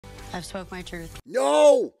I've spoke my truth.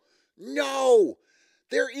 No! No!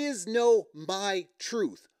 There is no my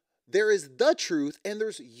truth. There is the truth, and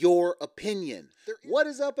there's your opinion. What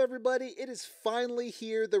is up, everybody? It is finally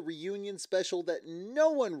here, the reunion special that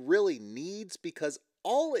no one really needs, because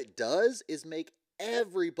all it does is make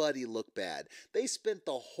everybody look bad. They spent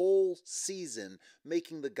the whole season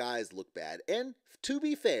making the guys look bad. And to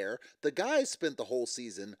be fair, the guys spent the whole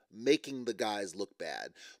season making the guys look bad.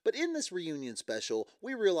 But in this reunion special,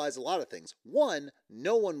 we realize a lot of things. One,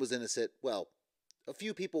 no one was innocent. Well, a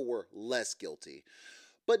few people were less guilty.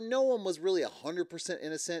 But no one was really 100%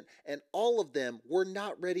 innocent, and all of them were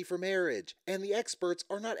not ready for marriage. And the experts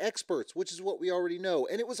are not experts, which is what we already know.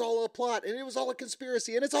 And it was all a plot, and it was all a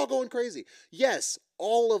conspiracy, and it's all going crazy. Yes,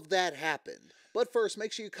 all of that happened. But first,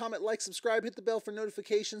 make sure you comment, like, subscribe, hit the bell for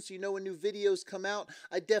notifications so you know when new videos come out.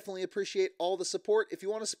 I definitely appreciate all the support. If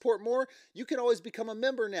you want to support more, you can always become a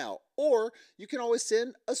member now, or you can always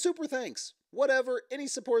send a super thanks. Whatever, any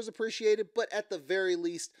support is appreciated, but at the very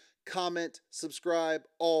least, comment, subscribe,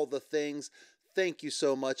 all the things. Thank you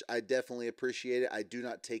so much. I definitely appreciate it. I do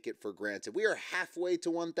not take it for granted. We are halfway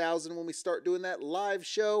to 1,000 when we start doing that live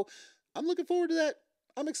show. I'm looking forward to that.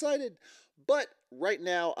 I'm excited. But right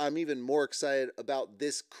now, I'm even more excited about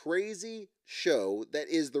this crazy show that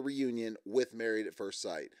is the reunion with Married at First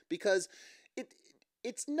Sight, because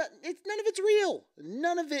none of it's real.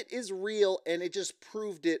 None of it is real, and it just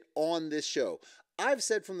proved it on this show. I've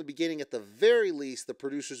said from the beginning, at the very least, the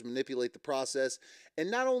producers manipulate the process.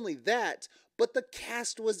 And not only that, but the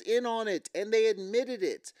cast was in on it, and they admitted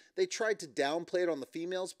it. They tried to downplay it on the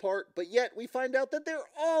females' part, but yet we find out that they're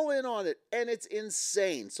all in on it, and it's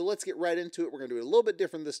insane. So let's get right into it. We're going to do it a little bit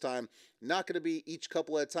different this time. Not going to be each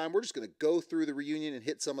couple at a time. We're just going to go through the reunion and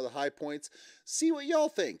hit some of the high points. See what y'all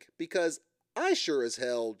think, because I sure as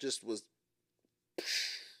hell just was...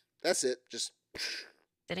 That's it. Just...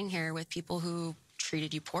 Sitting here with people who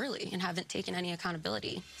treated you poorly and haven't taken any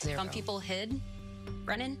accountability. Zero. Some people hid.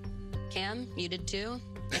 Brennan, Cam, you did too.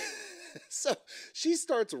 So she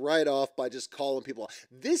starts right off by just calling people.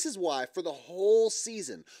 This is why for the whole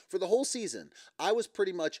season, I was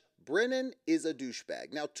pretty much, Brennan is a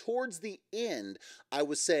douchebag. Now, towards the end, I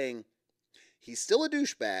was saying, he's still a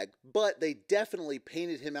douchebag, but they definitely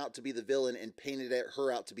painted him out to be the villain and painted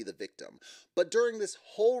her out to be the victim. But during this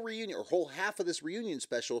whole reunion, or whole half of this reunion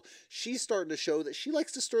special, she's starting to show that she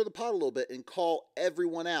likes to stir the pot a little bit and call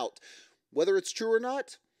everyone out. Whether it's true or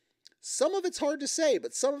not, some of it's hard to say,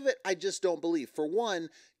 but some of it I just don't believe. For one,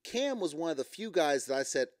 Cam was one of the few guys that I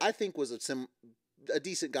said I think was a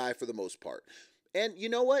decent guy for the most part. And you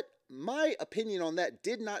know what? My opinion on that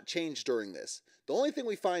did not change during this. The only thing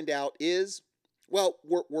we find out is... well,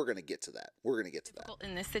 we're going to get to that. We're going to get to that.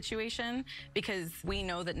 In this situation, because we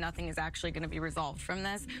know that nothing is actually going to be resolved from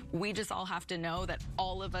this, we just all have to know that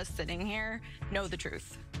all of us sitting here know the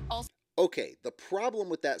truth. Okay, the problem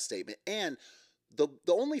with that statement, and the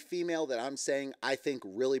only female that I'm saying I think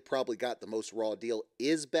really probably got the most raw deal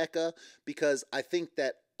is Becca, because I think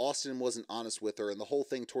that Austin wasn't honest with her, and the whole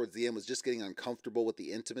thing towards the end was just getting uncomfortable with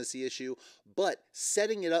the intimacy issue. But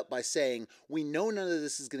setting it up by saying, we know none of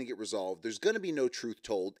this is going to get resolved, there's going to be no truth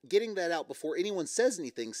told, getting that out before anyone says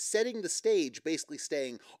anything, setting the stage, basically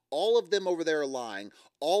saying all of them over there are lying,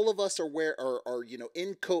 all of us are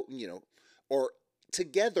or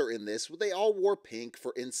together in this. They all wore pink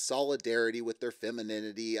in solidarity with their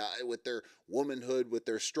femininity, with their womanhood, with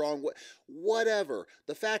their strong whatever.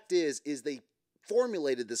 The fact is they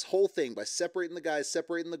formulated this whole thing by separating the guys,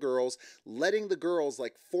 separating the girls, letting the girls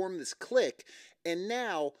like form this clique, and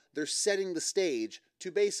now they're setting the stage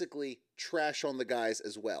to basically trash on the guys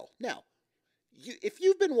as well. Now, if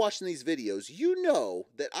you've been watching these videos, you know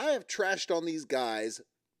that I have trashed on these guys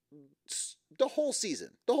the whole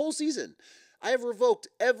season. The whole season. I have revoked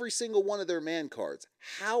every single one of their man cards.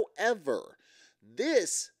 However,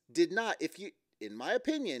 this did not, in my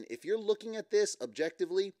opinion, if you're looking at this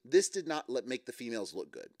objectively, this did not make the females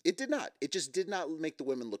look good. It did not. It just did not make the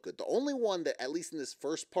women look good. The only one that, at least in this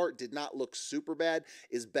first part, did not look super bad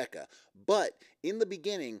is Becca. But in the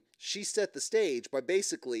beginning, she set the stage by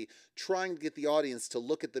basically trying to get the audience to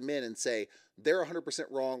look at the men and say, they're 100%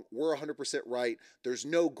 wrong, we're 100% right, there's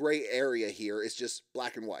no gray area here, it's just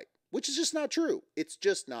black and white. Which is just not true. It's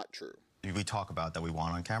just not true. We talk about that we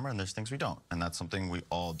want on camera, and there's things we don't, and that's something we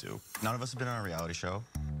all do. None of us have been on a reality show.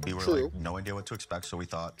 We were like, no idea what to expect, so we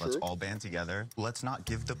thought, let's all band together. Let's not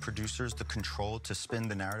give the producers the control to spin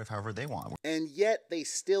the narrative however they want. And yet they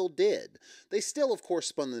still did. They still, of course,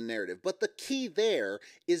 spun the narrative. But the key there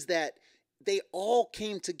is that they all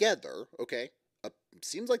came together, okay?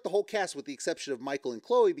 Seems like the whole cast, with the exception of Michael and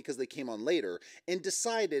Chloe, because they came on later, and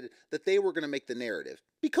decided that they were going to make the narrative.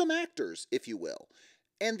 become actors, if you will.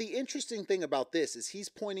 And the interesting thing about this is he's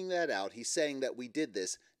pointing that out. He's saying that we did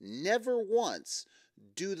this. Never once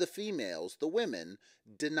do the females, the women,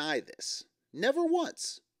 deny this. Never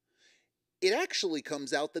once. It actually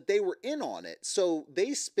comes out that they were in on it. So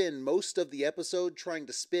they spend most of the episode trying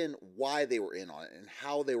to spin why they were in on it and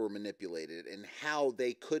how they were manipulated and how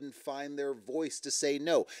they couldn't find their voice to say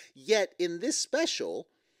no. Yet in this special,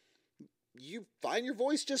 you find your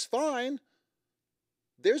voice just fine.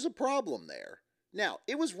 There's a problem there. Now,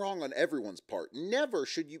 it was wrong on everyone's part. Never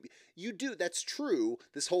should you do, that's true,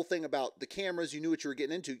 this whole thing about the cameras, you knew what you were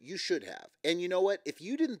getting into, you should have. And you know what? If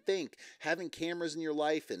you didn't think having cameras in your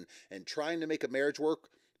life and trying to make a marriage work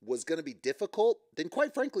was going to be difficult, then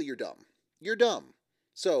quite frankly, you're dumb. You're dumb.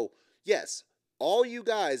 So, yes, all you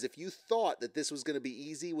guys, if you thought that this was going to be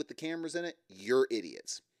easy with the cameras in it, you're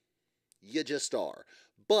idiots. You just are.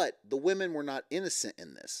 But the women were not innocent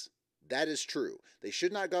in this. That is true. They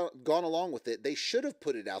should not have gone along with it. They should have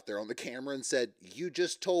put it out there on the camera and said, you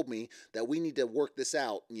just told me that we need to work this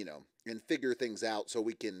out, and figure things out so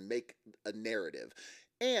we can make a narrative.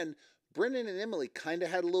 And Brennan and Emily kind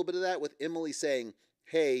of had a little bit of that, with Emily saying,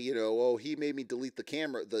 hey, he made me delete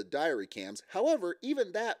the diary cams. However,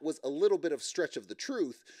 even that was a little bit of stretch of the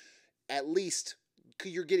truth. At least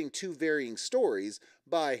you're getting two varying stories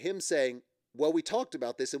by him saying, well, we talked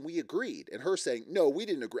about this and we agreed. And her saying, no, we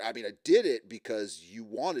didn't agree. I mean, I did it because you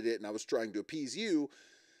wanted it and I was trying to appease you.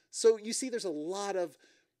 So you see, there's a lot of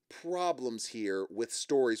problems here with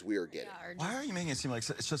stories we are getting. Why are you making it seem like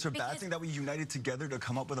it's such a bad thing that we united together to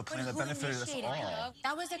come up with a plan that benefited us all?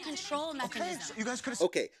 That was a control mechanism. Okay, so you guys could have...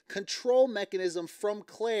 Okay, control mechanism from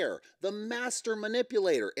Claire, the master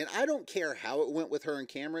manipulator. And I don't care how it went with her and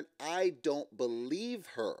Cameron. I don't believe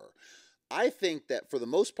her. I think that for the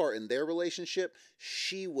most part in their relationship,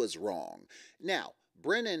 she was wrong. Now,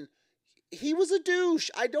 Brennan, he was a douche.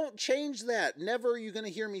 I don't change that. Never are you going to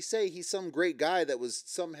hear me say he's some great guy that was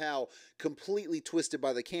somehow completely twisted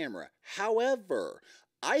by the camera. However,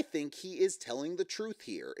 I think he is telling the truth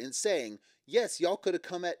here and saying, yes, y'all could have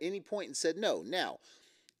come at any point and said no. Now,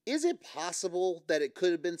 is it possible that it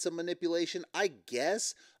could have been some manipulation? I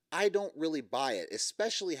guess. I don't really buy it,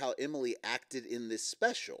 especially how Emily acted in this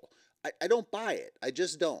special. I don't buy it. I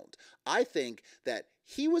just don't. I think that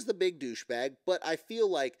he was the big douchebag, but I feel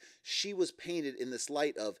like she was painted in this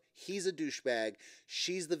light of he's a douchebag,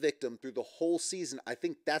 she's the victim through the whole season. I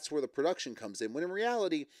think that's where the production comes in, when in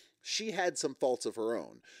reality, she had some faults of her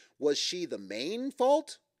own. Was she the main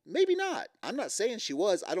fault? Maybe not. I'm not saying she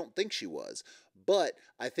was. I don't think she was. But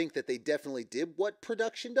I think that they definitely did what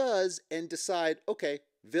production does and decide, okay,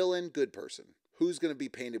 villain, good person. Who's going to be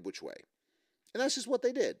painted which way? And that's just what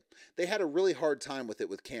they did. They had a really hard time with it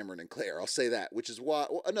with Cameron and Claire. I'll say that, which is why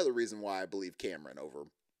another reason why I believe Cameron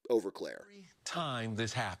over Claire. Every time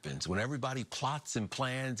this happens, when everybody plots and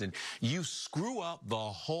plans and you screw up the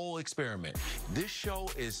whole experiment. This show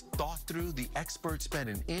is thought through. The experts spend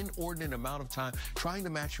an inordinate amount of time trying to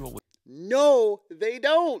match you up with. No, they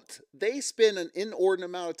don't. They spend an inordinate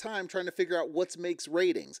amount of time trying to figure out what makes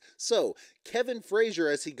ratings. So, Kevin Frazier,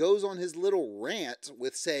 as he goes on his little rant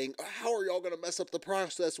with saying, how are y'all going to mess up the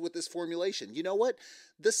process with this formulation? You know what?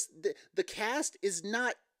 The cast is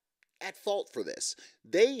not at fault for this.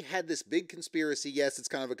 They had this big conspiracy. Yes, it's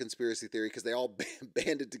kind of a conspiracy theory because they all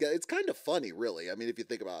banded together. It's kind of funny, really. I mean, if you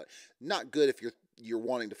think about it, not good if you're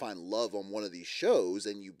wanting to find love on one of these shows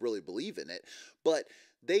and you really believe in it, but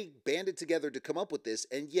they banded together to come up with this,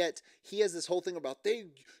 and yet he has this whole thing about they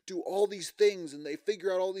do all these things and they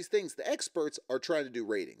figure out all these things. The experts are trying to do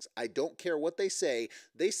ratings. I don't care what they say.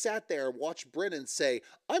 They sat there and watched Brennan say,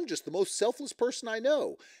 I'm just the most selfless person I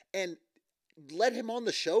know, and let him on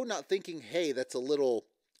the show not thinking, hey, that's a little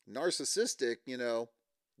narcissistic,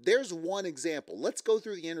 There's one example. Let's go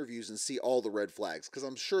through the interviews and see all the red flags, because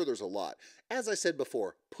I'm sure there's a lot. As I said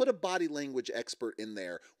before, put a body language expert in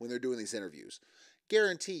there when they're doing these interviews.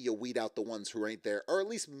 Guarantee you'll weed out the ones who ain't there, or at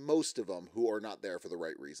least most of them who are not there for the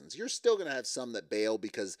right reasons. You're still going to have some that bail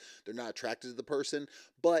because they're not attracted to the person,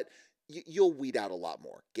 but you'll weed out a lot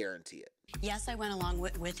more. Guarantee it. Yes, I went along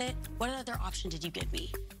with it. What other option did you give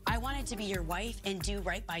me? I wanted to be your wife and do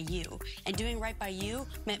right by you. And doing right by you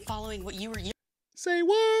meant following what you were... Say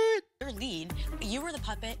what? Your lead. You were the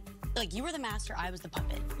puppet. Like, you were the master, I was the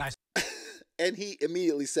puppet. Nice. And he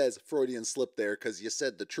immediately says, Freudian slip there, because you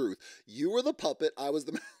said the truth. You were the puppet, I was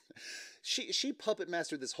the... She puppet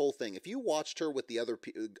mastered this whole thing. If you watched her with the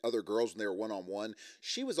other girls when they were one-on-one,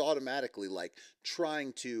 she was automatically, like,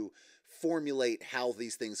 trying to formulate how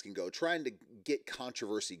these things can go, trying to get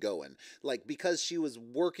controversy going. Like, because she was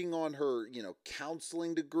working on her, you know,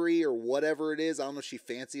 counseling degree or whatever it is. I don't know if she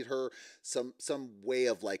fancied her some way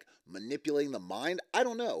of like manipulating the mind. I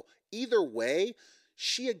don't know. Either way,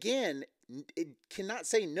 she again cannot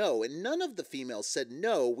say no, and none of the females said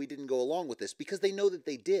no, we didn't go along with this, because they know that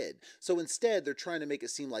they did. So instead, they're trying to make it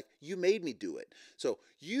seem like you made me do it. So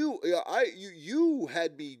you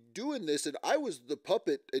had me doing this, and I was the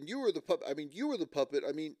puppet, and you were the puppet. I mean, you were the puppet.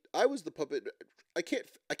 I mean, I was the puppet. I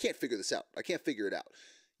can't figure this out. I can't figure it out.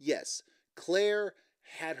 Yes, Claire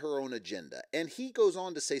had her own agenda, and he goes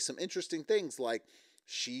on to say some interesting things like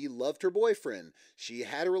she loved her boyfriend. She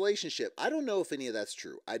had a relationship. I don't know if any of that's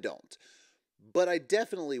true. I don't. But I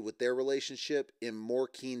definitely, with their relationship, am more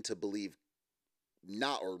keen to believe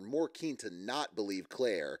more keen to not believe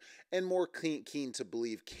Claire, and more keen to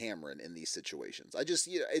believe Cameron in these situations.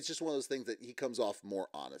 It's just one of those things that he comes off more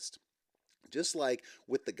honest. Just like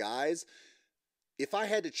with the guys, if I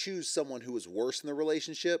had to choose someone who was worse in the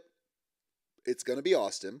relationship, it's going to be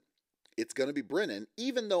Austin. It's going to be Brennan,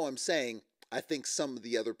 even though I'm saying I think some of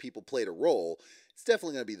the other people played a role. It's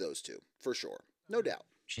definitely going to be those two, for sure. No doubt.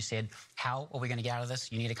 She said, how are we going to get out of this?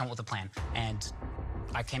 You need to come up with a plan. And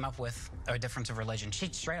I came up with a difference of religion. She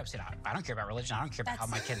straight up said, I don't care about religion. I don't care about how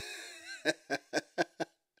my kid...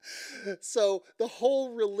 So the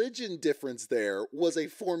whole religion difference there was a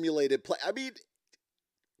formulated plan. I mean,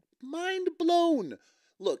 mind blown.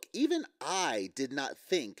 Look, even I did not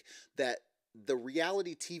think that the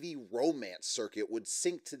reality TV romance circuit would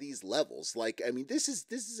sink to these levels. Like, I mean, this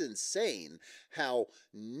is insane how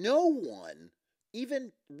no one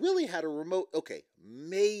even really had a remote, okay,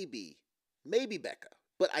 maybe Becca,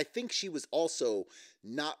 but I think she was also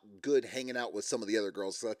not good hanging out with some of the other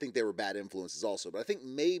girls, so I think they were bad influences also, but I think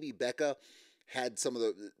maybe Becca had some of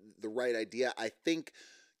the right idea. I think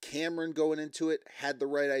Cameron going into it had the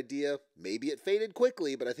right idea. Maybe it faded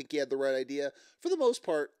quickly, but I think he had the right idea. For the most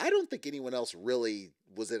part, I don't think anyone else really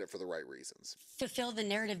was in it for the right reasons. Fulfill the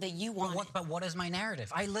narrative that you want. But what is my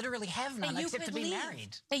narrative? I literally have none except to be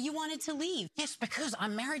married. That you wanted to leave. Yes, because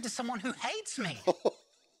I'm married to someone who hates me.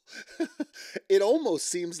 It almost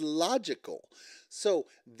seems logical. So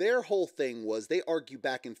their whole thing was they argue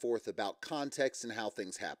back and forth about context and how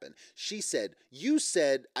things happen. She said, you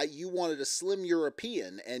said you wanted a slim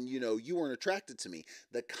European and, you know, you weren't attracted to me.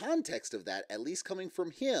 The context of that, at least coming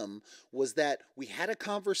from him, was that we had a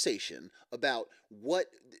conversation about what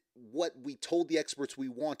we told the experts we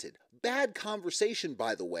wanted. Bad conversation,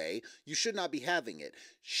 by the way. You should not be having it.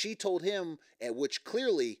 She told him, which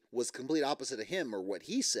clearly was complete opposite of him or what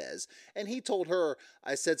he says, and he told her,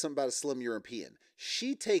 I said something about a slim European.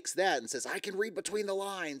 She takes that and says, I can read between the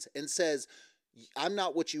lines, and says, I'm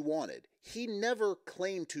not what you wanted. He never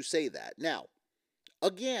claimed to say that. Now,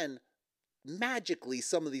 again, magically,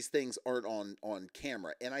 some of these things aren't on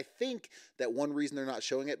camera. And I think that one reason they're not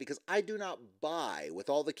showing it, because I do not buy,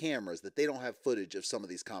 with all the cameras, that they don't have footage of some of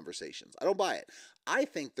these conversations. I don't buy it. I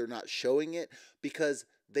think they're not showing it because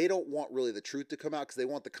they don't want really the truth to come out, because they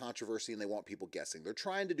want the controversy and they want people guessing. They're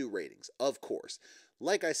trying to do ratings, of course.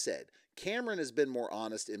 Like I said, Cameron has been more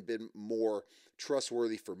honest and been more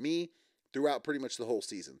trustworthy for me throughout pretty much the whole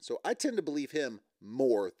season. So I tend to believe him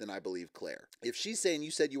more than I believe Claire. If she's saying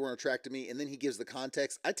you said you weren't attracted to me and then he gives the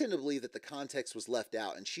context, I tend to believe that the context was left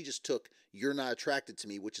out and she just took you're not attracted to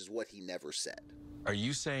me, which is what he never said. Are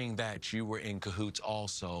you saying that you were in cahoots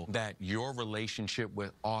also, that your relationship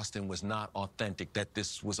with Austin was not authentic, that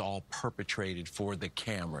this was all perpetrated for the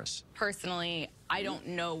cameras? Personally, I don't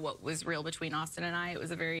know what was real between Austin and I. It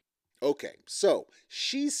was a very... Okay, so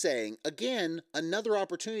she's saying, again, another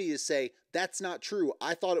opportunity to say, that's not true.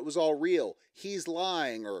 I thought it was all real. He's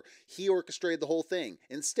lying, or he orchestrated the whole thing.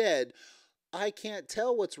 Instead, I can't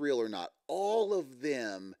tell what's real or not. All of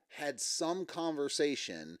them had some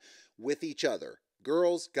conversation with each other.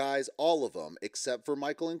 Girls, guys, all of them, except for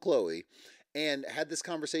Michael and Chloe, and had this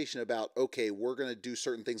conversation about, okay, we're going to do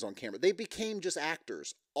certain things on camera. They became just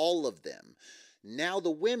actors, all of them. Now the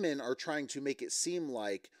women are trying to make it seem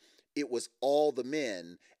like it was all the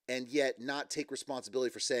men, and yet not take responsibility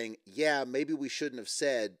for saying, yeah, maybe we shouldn't have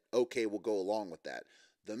said, okay, we'll go along with that.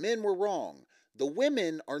 The men were wrong. The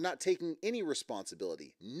women are not taking any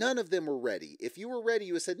responsibility. None of them were ready. If you were ready,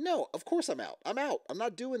 you would have said, no, of course I'm out. I'm out. I'm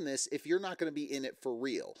not doing this if you're not going to be in it for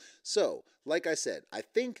real. So, like I said, I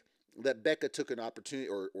think that Becca took an opportunity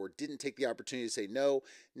or didn't take the opportunity to say no.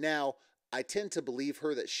 Now, I tend to believe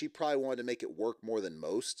her that she probably wanted to make it work more than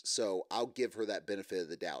most, so I'll give her that benefit of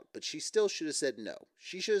the doubt. But she still should have said no.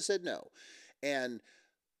 She should have said no. And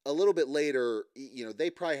a little bit later, you know, they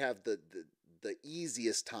probably have the the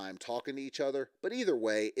easiest time talking to each other, but either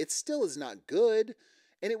way, it still is not good,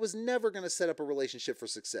 and it was never going to set up a relationship for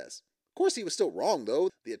success. Of course, he was still wrong, though.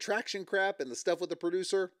 The attraction crap and the stuff with the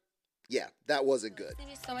producer, yeah, that wasn't good. It's going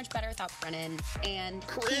to be so much better without Brennan, and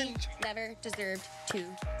Cringe. he never deserved to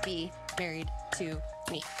be married to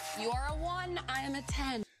me. You are a 1, I am a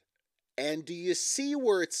 10. And do you see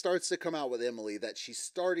where it starts to come out with Emily that she's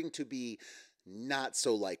starting to be not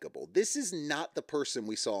so likable? This is not the person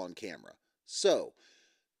we saw on camera. So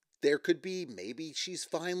there could be, maybe she's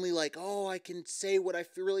finally like, oh, I can say what I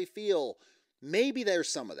really feel. Maybe there's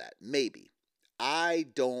some of that. Maybe. I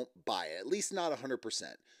don't buy it. At least not 100%.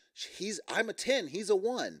 I'm a 10. He's a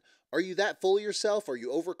 1. Are you that full of yourself? Are you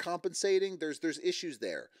overcompensating? There's issues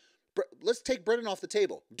there. Let's take Brennan off the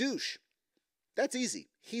table. Douche. That's easy.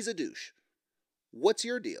 He's a douche. What's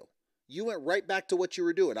your deal? You went right back to what you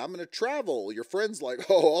were doing. I'm going to travel. Your friend's like,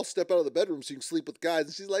 oh, I'll step out of the bedroom so you can sleep with guys.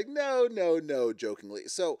 And she's like, no, jokingly.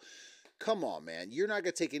 So, come on, man. You're not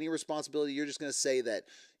going to take any responsibility. You're just going to say that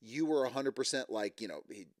you were 100% like,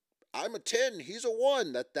 I'm a 10. He's a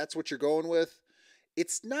 1. That's what you're going with.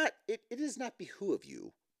 It's not, it does not behoove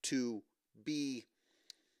you to be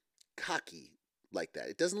cocky like that.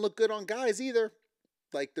 It doesn't look good on guys either.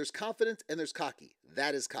 Like, there's confidence and there's cocky.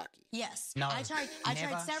 That is cocky. Yes. No, I tried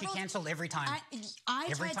several. She canceled every time. I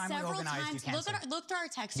Every tried time we several organized, you times. canceled. Look through our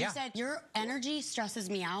text. Yeah. You said, your energy stresses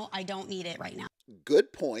me out. I don't need it right now.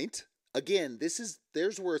 Good point. Again,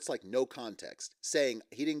 there's where it's like no context. Saying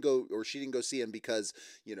he didn't go or she didn't go see him because,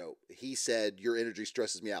 he said your energy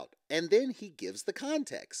stresses me out. And then he gives the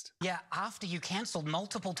context. Yeah, after you canceled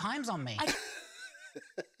multiple times on me.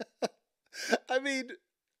 I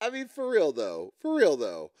mean, for real though,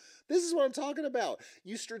 this is what I'm talking about.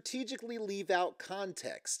 You strategically leave out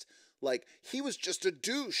context. Like, he was just a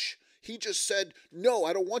douche. He just said, no,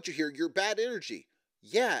 I don't want you here. You're bad energy.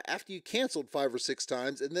 Yeah, after you canceled 5 or 6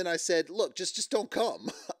 times, and then I said, look, just don't come.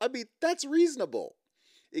 I mean, that's reasonable.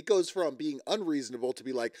 It goes from being unreasonable to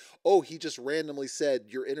be like, oh, he just randomly said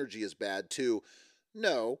your energy is bad, to,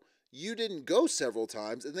 no, you didn't go several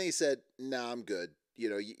times, and then he said, nah, I'm good.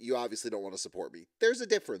 You obviously don't want to support me. There's a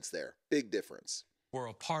difference there. Big difference. We're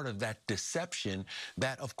a part of that deception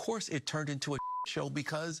that, of course, it turned into a show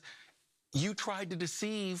because you tried to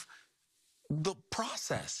deceive the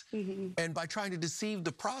process. Mm-hmm. And by trying to deceive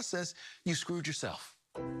the process, you screwed yourself.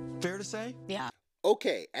 Fair to say? Yeah.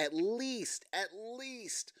 Okay, at least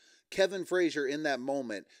Kevin Frazier in that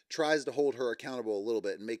moment tries to hold her accountable a little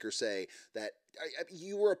bit and make her say that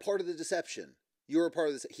you were a part of the deception. You were a part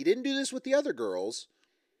of this. He didn't do this with the other girls,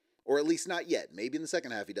 or at least not yet. Maybe in the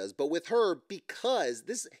second half he does. But with her, because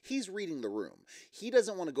he's reading the room. He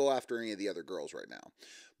doesn't want to go after any of the other girls right now.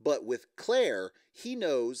 But with Claire, he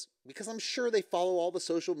knows, because I'm sure they follow all the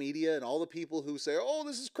social media and all the people who say, oh,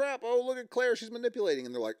 this is crap. Oh, look at Claire. She's manipulating.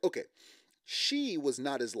 And they're like, okay, she was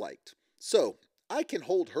not as liked. So I can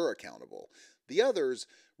hold her accountable. The others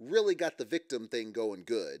really got the victim thing going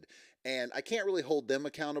good. And I can't really hold them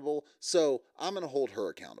accountable, so I'm going to hold her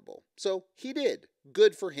accountable. So he did.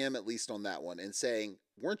 Good for him, at least on that one, and saying,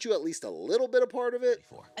 weren't you at least a little bit a part of it?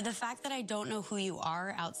 The fact that I don't know who you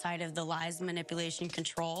are outside of the lies, manipulation,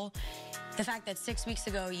 control, the fact that 6 weeks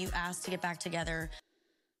ago you asked to get back together.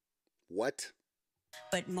 What?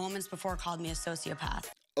 But moments before called me a sociopath.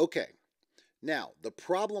 Okay. Now, the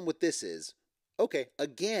problem with this is, okay,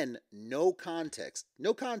 again, no context.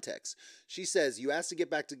 No context. She says, you asked to get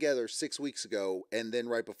back together 6 weeks ago, and then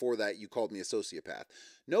right before that, you called me a sociopath.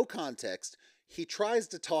 No context. He tries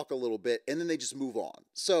to talk a little bit, and then they just move on.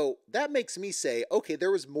 So that makes me say, okay, there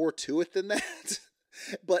was more to it than that.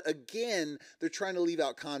 But again, they're trying to leave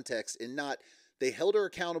out context and not... They held her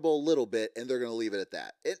accountable a little bit, and they're going to leave it at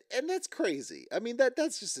that. And that's crazy. I mean,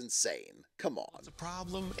 that's just insane. Come on. It's a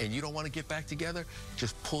problem, and you don't want to get back together?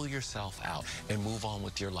 Just pull yourself out and move on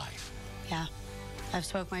with your life. Yeah, I've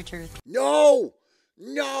spoke my truth. No!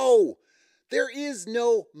 There is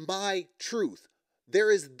no my truth. There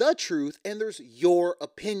is the truth, and there's your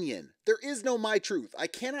opinion. There is no my truth. I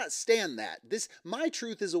cannot stand that. My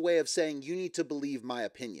truth is a way of saying you need to believe my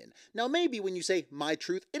opinion. Now, maybe when you say my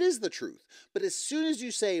truth, it is the truth. But as soon as you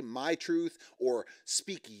say my truth or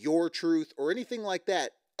speak your truth or anything like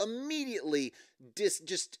that, immediately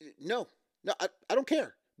no, I don't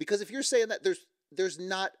care. Because if you're saying that, there's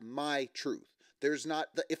not my truth. There's not.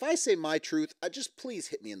 If I say my truth, just please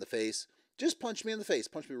hit me in the face. Just punch me in the face.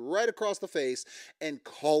 Punch me right across the face and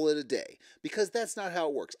call it a day. Because that's not how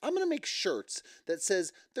it works. I'm going to make shirts that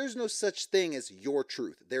says there's no such thing as your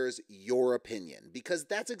truth. There is your opinion. Because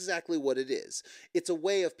that's exactly what it is. It's a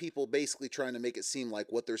way of people basically trying to make it seem like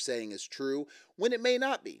what they're saying is true when it may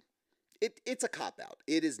not be. It's a cop-out.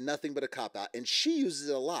 It is nothing but a cop-out, and she uses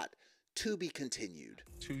it a lot. To be continued.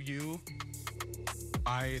 To you,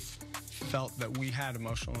 I felt that we had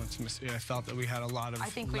emotional intimacy. I felt that we had a lot of I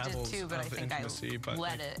think we did too, but I think intimacy, I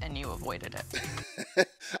let it and you avoided it.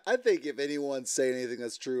 I think if anyone's saying anything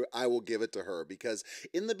that's true, I will give it to her, because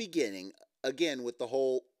in the beginning, again, with the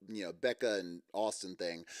whole, Becca and Austin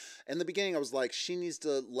thing, in the beginning I was like, she needs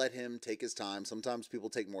to let him take his time. Sometimes people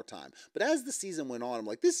take more time. But as the season went on, I'm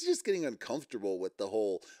like, this is just getting uncomfortable with the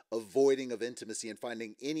whole avoiding of intimacy and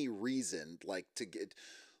finding any reason, to get...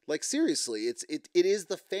 seriously, it is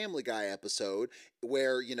the Family Guy episode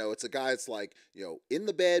where, it's a guy that's in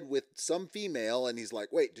the bed with some female, and he's like,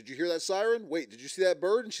 wait, did you hear that siren? Wait, did you see that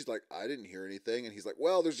bird? And she's like, I didn't hear anything. And he's like,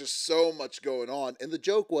 well, there's just so much going on. And the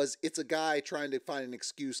joke was, it's a guy trying to find an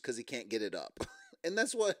excuse because he can't get it up. and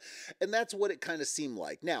that's what it kind of seemed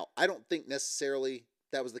like. Now, I don't think necessarily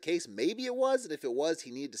that was the case. Maybe it was, and if it was,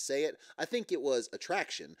 he needed to say it. I think it was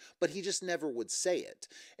attraction, but he just never would say it.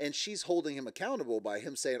 And she's holding him accountable by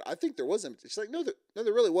him saying, I think there wasn't. She's like, no, there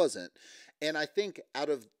really wasn't. And I think out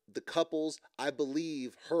of the couples, I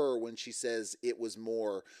believe her when she says it was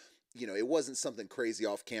more, it wasn't something crazy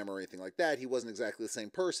off camera or anything like that. He wasn't exactly the same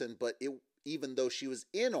person, but even though she was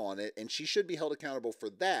in on it, and she should be held accountable for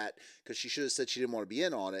that, because she should have said she didn't want to be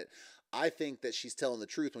in on it, I think that she's telling the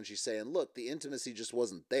truth when she's saying, look, the intimacy just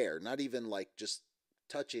wasn't there. Not even just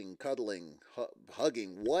touching, cuddling,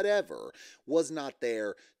 hugging, whatever was not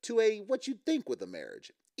there to what you'd think with a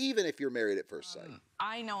marriage, even if you're married at first sight.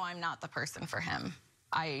 I know I'm not the person for him.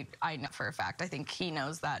 I know for a fact. I think he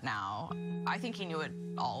knows that now. I think he knew it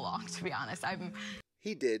all along, to be honest.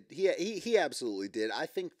 He did. He absolutely did. I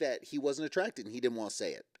think that he wasn't attracted and he didn't want to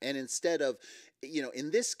say it. And instead of,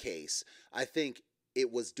 in this case, I think it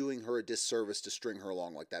was doing her a disservice to string her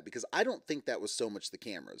along like that, because I don't think that was so much the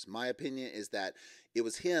cameras. My opinion is that it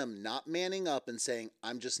was him not manning up and saying,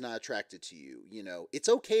 I'm just not attracted to you. It's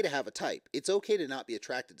okay to have a type. It's okay to not be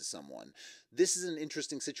attracted to someone. This is an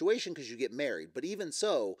interesting situation because you get married. But even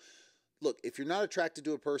so, look, if you're not attracted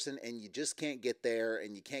to a person and you just can't get there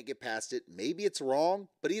and you can't get past it, maybe it's wrong.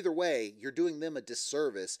 But either way, you're doing them a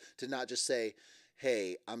disservice to not just say,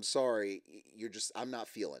 hey, I'm sorry, I'm not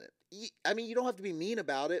feeling it. I mean, you don't have to be mean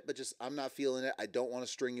about it, but just, I'm not feeling it. I don't want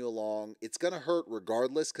to string you along. It's going to hurt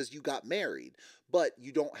regardless because you got married, but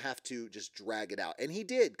you don't have to just drag it out. And he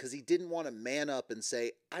did, because he didn't want to man up and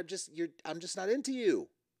say, I'm just not into you.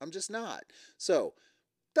 I'm just not. So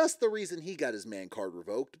that's the reason he got his man card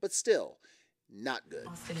revoked, but still not good.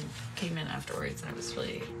 Austin came in afterwards and it was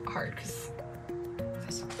really hard because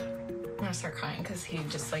I'm gonna start crying because he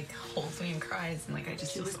just holds me and cries and I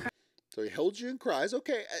just was crying. So he holds you and cries.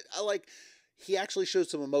 Okay, I he actually showed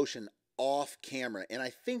some emotion off camera, and I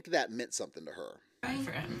think that meant something to her.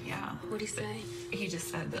 For him, yeah. What'd he say? He just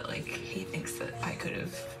said that he thinks that I could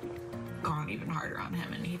have gone even harder on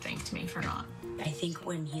him, and he thanked me for not. I think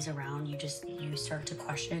when he's around, you start to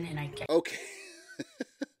question, and I get. Okay.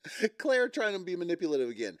 Claire trying to be manipulative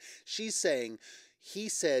again. She's saying, he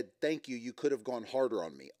said, thank you, you could have gone harder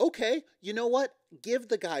on me. Okay, you know what? Give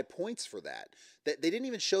the guy points for that. They didn't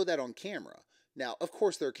even show that on camera. Now, of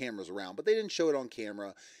course there are cameras around, but they didn't show it on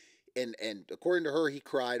camera. And according to her, he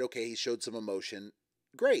cried. Okay, he showed some emotion.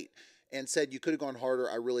 Great. And said, you could have gone harder.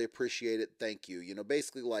 I really appreciate it. Thank you.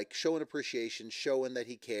 Basically showing appreciation, showing that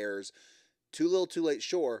he cares. Too little, too late,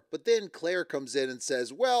 sure. But then Claire comes in and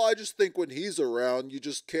says, well, I just think when he's around, you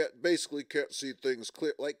just can't see things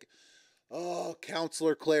clear. Oh,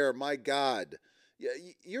 Counselor Claire, my God.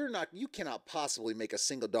 You cannot possibly make a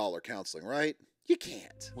single dollar counseling, right? You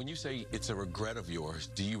can't. When you say it's a regret of yours,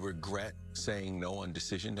 do you regret saying no on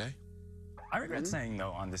decision day? I regret saying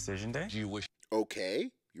no on decision day. Do you wish Okay,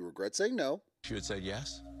 you regret saying no. you had said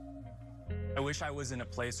yes? I wish I was in a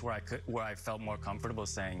place where I felt more comfortable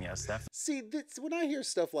saying yes, definitely. See, when I hear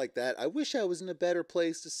stuff like that, I wish I was in a better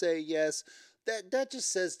place to say yes. That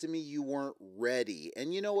just says to me you weren't ready.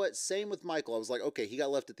 And you know what? Same with Michael. I was like, okay, he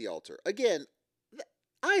got left at the altar. Again,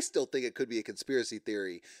 I still think it could be a conspiracy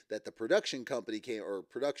theory that the production company came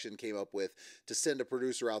up with to send a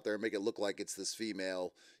producer out there and make it look like it's this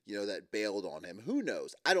female, that bailed on him. Who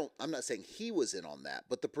knows? I'm not saying he was in on that,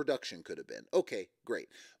 but the production could have been. Okay, great.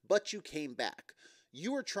 But you came back.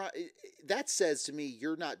 You were trying. That says to me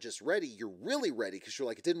you're not just ready, you're really ready, because you're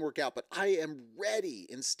like, it didn't work out, but I am ready.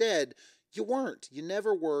 Instead, you weren't. You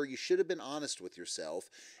never were. You should have been honest with yourself.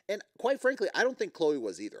 And quite frankly, I don't think Chloe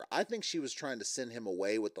was either. I think she was trying to send him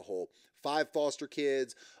away with the whole 5 foster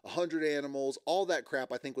kids, 100 animals, all that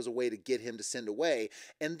crap. I think was a way to get him to send away.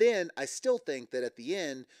 And then I still think that at the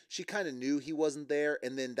end, she kind of knew he wasn't there.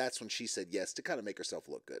 And then that's when she said yes to kind of make herself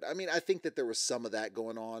look good. I mean, I think that there was some of that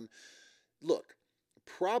going on. look,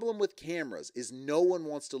 problem with cameras is no one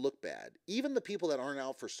wants to look bad. Even the people that aren't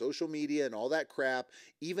out for social media and all that crap,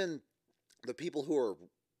 even the people who are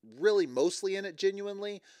really mostly in it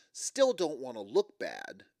genuinely, still don't want to look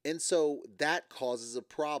bad. And so that causes a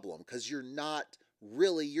problem because you're not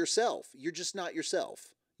really yourself. You're just not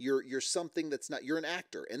yourself. You're something that's not, you're an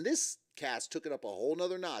actor. And this cast took it up a whole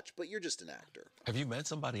nother notch, but you're just an actor. Have you met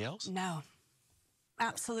somebody else? No,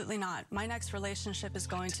 absolutely not. My next relationship is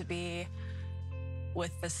going to be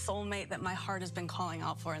with the soulmate that my heart has been calling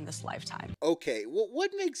out for in this lifetime. Okay, well, what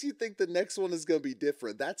makes you think the next one is going to be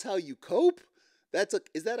different? That's how you cope?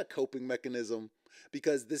 Is that a coping mechanism?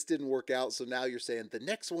 Because this didn't work out, so now you're saying the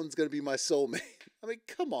next one's going to be my soulmate. I mean,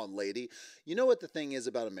 come on, lady. You know what the thing is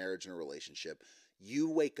about a marriage and a relationship? You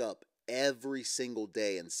wake up every single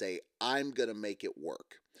day and say, I'm going to make it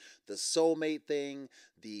work. The soulmate thing,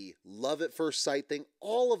 the love at first sight thing,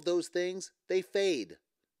 all of those things, they fade.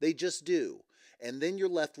 They just do. And then you're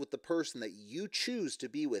left with the person that you choose to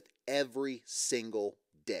be with every single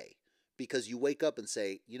day. Because you wake up and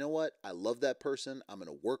say, you know what? I love that person. I'm going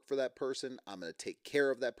to work for that person. I'm going to take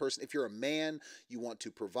care of that person. If you're a man, you want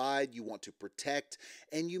to provide, you want to protect,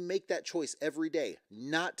 and you make that choice every day.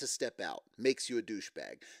 Not to step out makes you a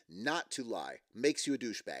douchebag. Not to lie makes you a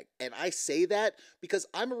douchebag. And I say that because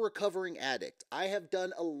I'm a recovering addict. I have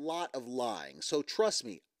done a lot of lying. So trust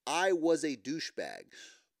me, I was a douchebag.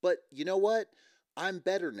 But you know what? I'm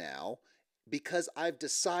better now because I've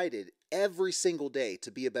decided every single day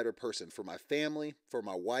to be a better person for my family, for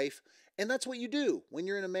my wife. And that's what you do when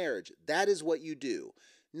you're in a marriage. That is what you do.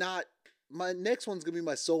 Not, my next one's going to be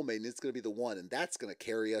my soulmate and it's going to be the one and that's going to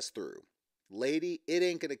carry us through. Lady, it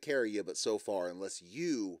ain't going to carry you but so far unless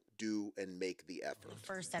you do and make the effort.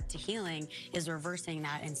 First step to healing is reversing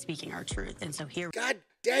that and speaking our truth. And so here... God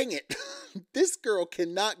dang it. This girl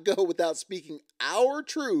cannot go without speaking our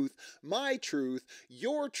truth, my truth,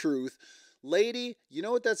 your truth. Lady, you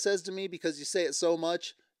know what that says to me because you say it so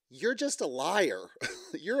much? You're just a liar.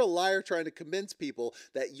 You're a liar trying to convince people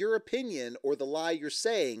that your opinion or the lie you're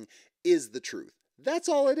saying is the truth. That's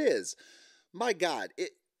all it is. My God,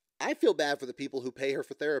 I feel bad for the people who pay her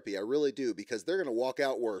for therapy. I really do, because they're going to walk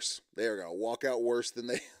out worse. They're going to walk out worse than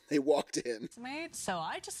they walked in. So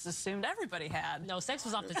I just assumed everybody had. No, sex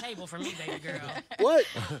was off the table for me, baby girl. What?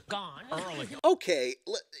 Gone. Early. Okay,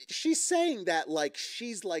 she's saying that like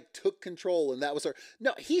she's like took control and that was her.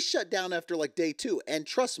 No, he shut down after like day 2. And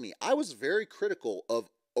trust me, I was very critical of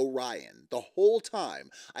Orion the whole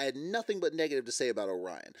time. I had nothing but negative to say about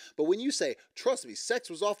Orion. But when you say, trust me,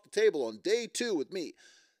 sex was off the table on day 2 with me.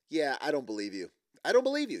 Yeah, I don't believe you. I don't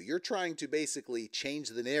believe you. You're trying to basically change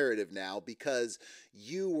the narrative now because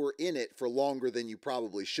you were in it for longer than you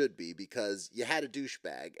probably should be because you had a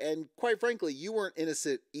douchebag. And quite frankly, you weren't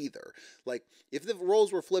innocent either. Like, if the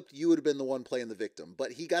roles were flipped, you would have been the one playing the victim.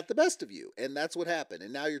 But he got the best of you, and that's what happened.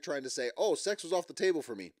 And now you're trying to say, oh, sex was off the table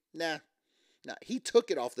for me. Nah, he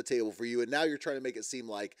took it off the table for you, and now you're trying to make it seem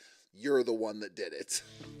like you're the one that did it.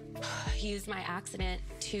 He used my accident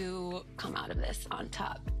to come out of this on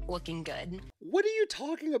top, looking good. What are you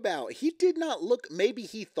talking about? He did not look, maybe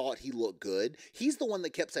he thought he looked good. He's the one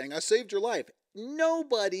that kept saying, I saved your life.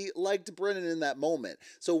 Nobody liked Brennan in that moment.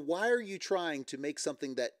 So why are you trying to make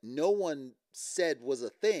something that no one said was a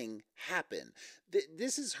thing happen?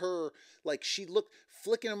 This is her, like, she looked,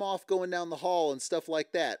 flicking him off going down the hall and stuff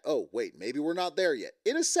like that. Oh, wait, maybe we're not there yet.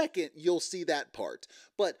 In a second, you'll see that part.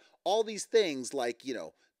 But all these things like, you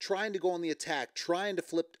know, trying to go on the attack, trying to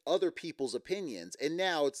flip other people's opinions. And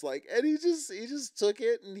now it's like, and he just took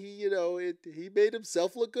it and he made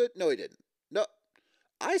himself look good. No, he didn't. No,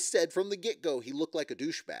 I said from the get-go, he looked like a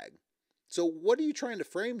douchebag. So what are you trying to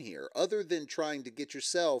frame here other than trying to get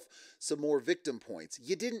yourself some more victim points?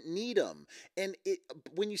 You didn't need them. And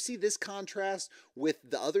when you see this contrast with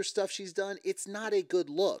the other stuff she's done, it's not a good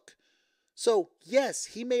look. So, yes,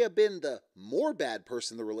 he may have been the more bad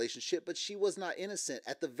person in the relationship, but she was not innocent.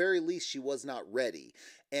 At the very least, she was not ready.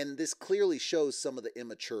 And this clearly shows some of the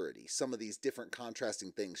immaturity, some of these different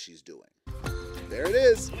contrasting things she's doing. There it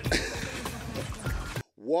is.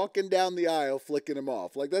 Walking down the aisle, flicking him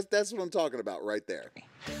off. Like, that's what I'm talking about right there.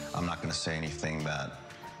 I'm not going to say anything that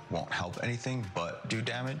won't help anything, but do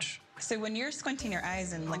damage. So when you're squinting your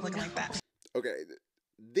eyes and like looking like that. Okay,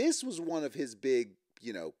 this was one of his big,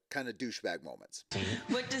 you know, kind of douchebag moments.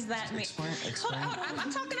 What does that mean? Explain. Hold on,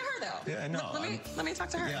 I'm talking to her though. Yeah, I know. Let me talk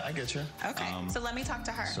to her. Yeah, I get you. Okay, so let me talk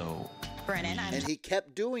to her. So, Brennan, and he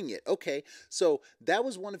kept doing it. Okay, so that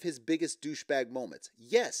was one of his biggest douchebag moments.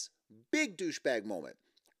 Yes, big douchebag moment.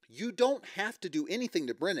 You don't have to do anything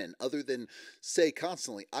to Brennan other than say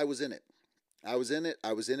constantly, I was in it. I was in it.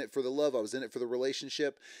 I was in it for the love. I was in it for the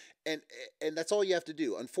relationship. And that's all you have to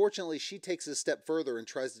do. Unfortunately, she takes it a step further and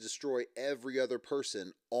tries to destroy every other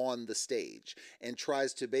person on the stage and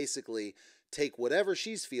tries to basically take whatever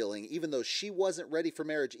she's feeling, even though she wasn't ready for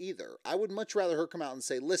marriage either. I would much rather her come out and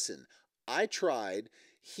say, listen, I tried.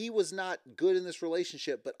 He was not good in this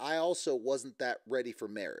relationship, but I also wasn't that ready for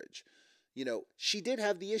marriage. You know, she did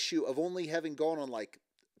have the issue of only having gone on like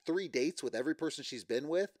 3 dates with every person she's been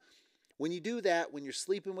with. When you do that, when you're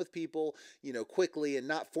sleeping with people, you know, quickly and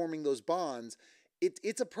not forming those bonds,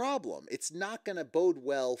 it's a problem. It's not going to bode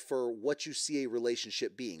well for what you see a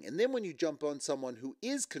relationship being. And then when you jump on someone who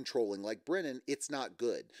is controlling, like Brennan, it's not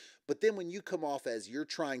good. But then when you come off as you're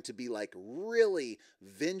trying to be like really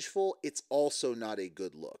vengeful, it's also not a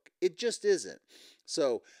good look. It just isn't.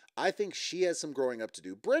 So I think she has some growing up to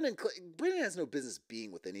do. Brennan has no business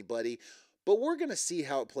being with anybody, but we're going to see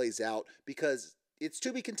how it plays out because it's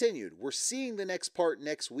to be continued. We're seeing the next part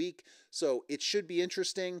next week, so it should be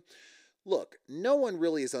interesting. Look, no one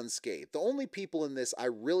really is unscathed. The only people in this I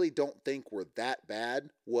really don't think were that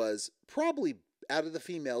bad was probably, out of the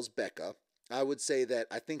females, Becca. I would say that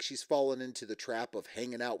I think she's fallen into the trap of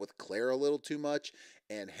hanging out with Claire a little too much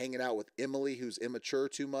and hanging out with Emily, who's immature,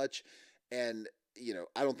 too much. And, you know,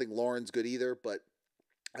 I don't think Lauren's good either, but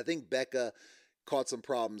I think Becca caught some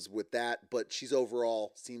problems with that, but she's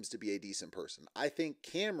overall seems to be a decent person. I think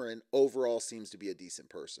Cameron overall seems to be a decent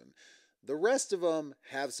person. The rest of them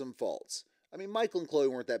have some faults. I mean, Michael and Chloe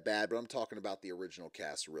weren't that bad, but I'm talking about the original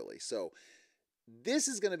cast, really. So this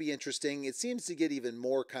is going to be interesting. It seems to get even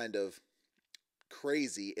more kind of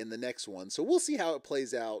crazy in the next one. So we'll see how it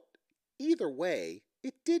plays out. Either way,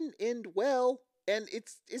 it didn't end well. And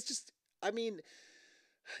it's just, I mean,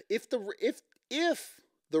 if the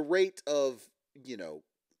rate of, you know,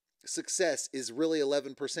 success is really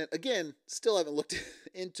 11%. Again, still haven't looked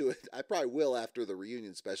into it. I probably will after the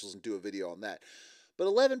reunion specials and do a video on that. But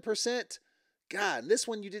 11%, God, this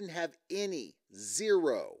one you didn't have any.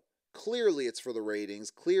 0. Clearly it's for the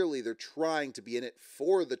ratings. Clearly they're trying to be in it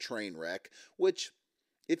for the train wreck, which,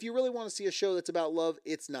 if you really want to see a show that's about love,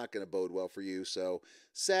 it's not going to bode well for you. So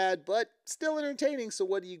sad, but still entertaining. So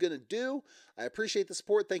what are you going to do? I appreciate the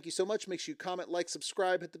support. Thank you so much. Make sure you comment, like,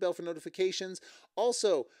 subscribe, hit the bell for notifications.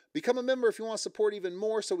 Also, become a member if you want to support even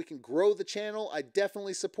more so we can grow the channel. I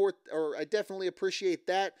definitely appreciate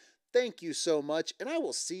that. Thank you so much, and I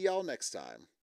will see y'all next time.